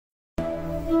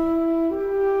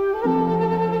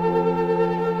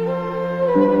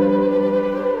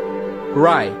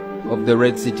Cry of the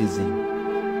red citizen.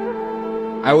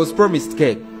 I was promised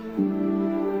cake.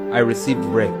 I received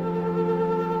rape.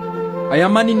 I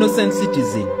am an innocent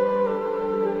citizen,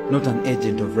 not an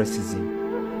agent of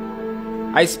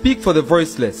racism. I speak for the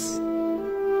voiceless,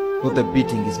 but the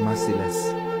beating is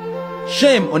merciless.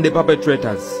 Shame on the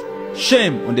perpetrators,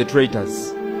 shame on the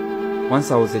traitors.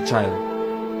 Once I was a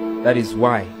child, that is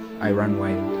why I ran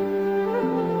wild.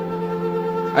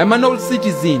 I'm an old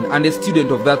citizen and a student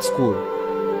of that school.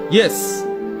 Yes,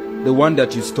 the one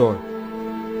that you stole.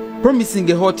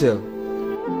 Promising a hotel,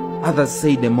 others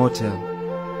said a motel.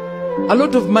 A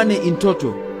lot of money in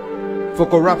total, for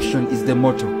corruption is the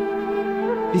motto.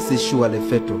 This is surely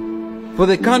fatal, for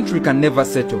the country can never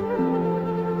settle.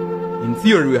 In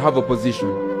theory we have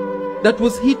opposition that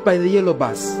was hit by the yellow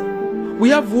bus. We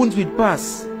have wounds with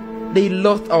past, they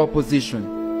lost our position.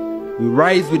 We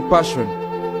rise with passion,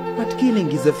 but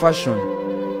killing is a fashion.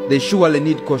 They surely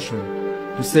need caution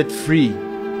to set free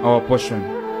our portion.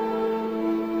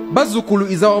 Bazukulu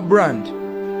is our brand,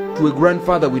 to a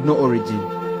grandfather with no origin.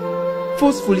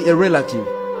 Forcefully a relative,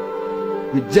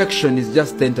 rejection is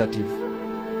just tentative.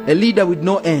 A leader with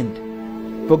no end,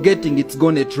 forgetting it's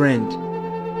gone a trend.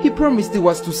 He promised he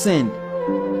was to send,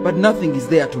 but nothing is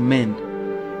there to mend,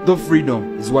 though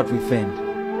freedom is what we fend.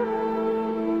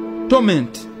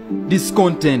 Torment,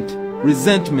 discontent,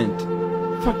 resentment,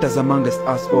 factors amongst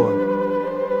us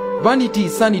all. Vanity,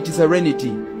 sanity,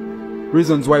 serenity,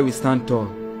 reasons why we stand tall.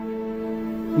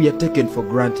 We are taken for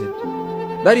granted.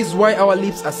 That is why our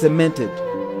lips are cemented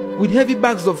with heavy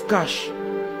bags of cash.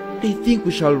 They think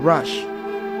we shall rush,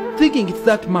 thinking it's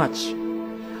that much.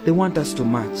 They want us to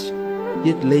match,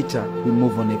 yet later we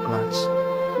move on a clutch.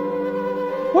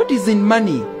 What is in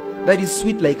money that is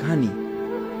sweet like honey?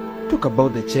 Talk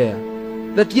about the chair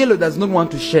that yellow does not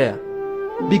want to share.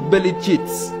 Big-bellied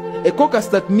cheats, a caucus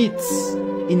that meets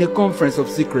in a conference of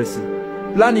secrecy,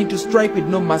 planning to strike with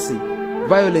no mercy.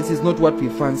 Violence is not what we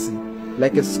fancy,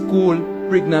 like a school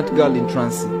pregnant girl in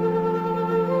trance.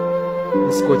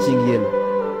 The scorching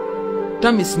yellow.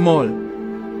 Time is small,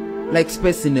 like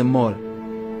space in a mall.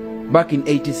 Back in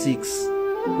 '86,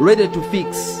 ready to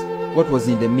fix what was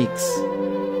in the mix.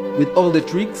 With all the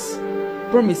tricks,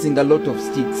 promising a lot of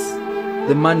sticks.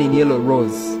 The man in yellow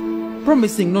rose,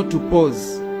 promising not to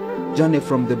pause. Journey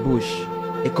from the bush,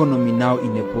 economy now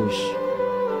in a push.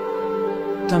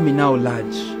 Tummy now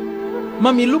large.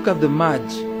 Mommy, look at the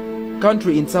merge.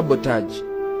 Country in sabotage.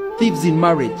 Thieves in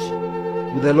marriage.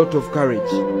 With a lot of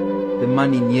courage, the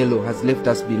man in yellow has left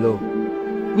us below.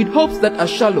 With hopes that are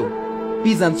shallow,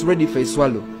 peasants ready for a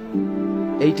swallow.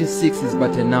 86 is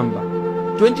but a number.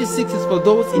 26 is for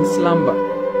those in slumber.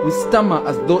 We stammer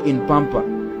as though in pamper.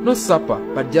 No supper,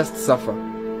 but just suffer.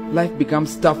 Life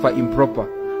becomes tougher, improper.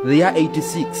 The year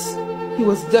 86, he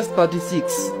was just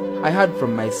 36. I heard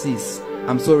from my sis,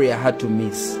 I'm sorry I had to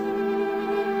miss.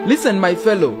 Listen, my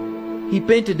fellow, he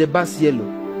painted the bus yellow,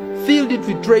 filled it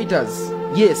with traitors,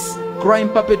 yes,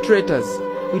 crime perpetrators,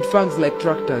 with fangs like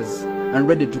tractors, and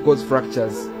ready to cause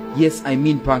fractures, yes, I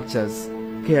mean punctures,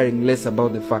 caring less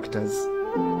about the factors.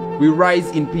 We rise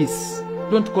in peace,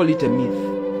 don't call it a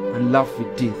myth, and laugh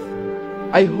with teeth.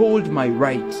 I hold my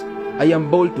right, I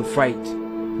am bold to fight,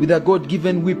 with a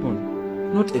God-given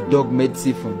weapon, not a dog-made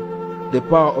siphon, the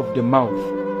power of the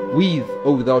mouth, with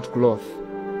or without cloth.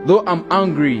 Though I'm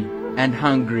angry and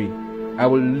hungry, I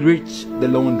will reach the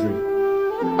laundry.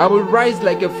 I will rise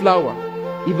like a flower,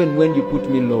 even when you put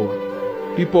me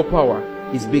lower. People power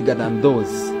is bigger than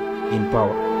those in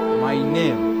power. My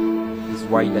name is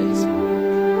wider is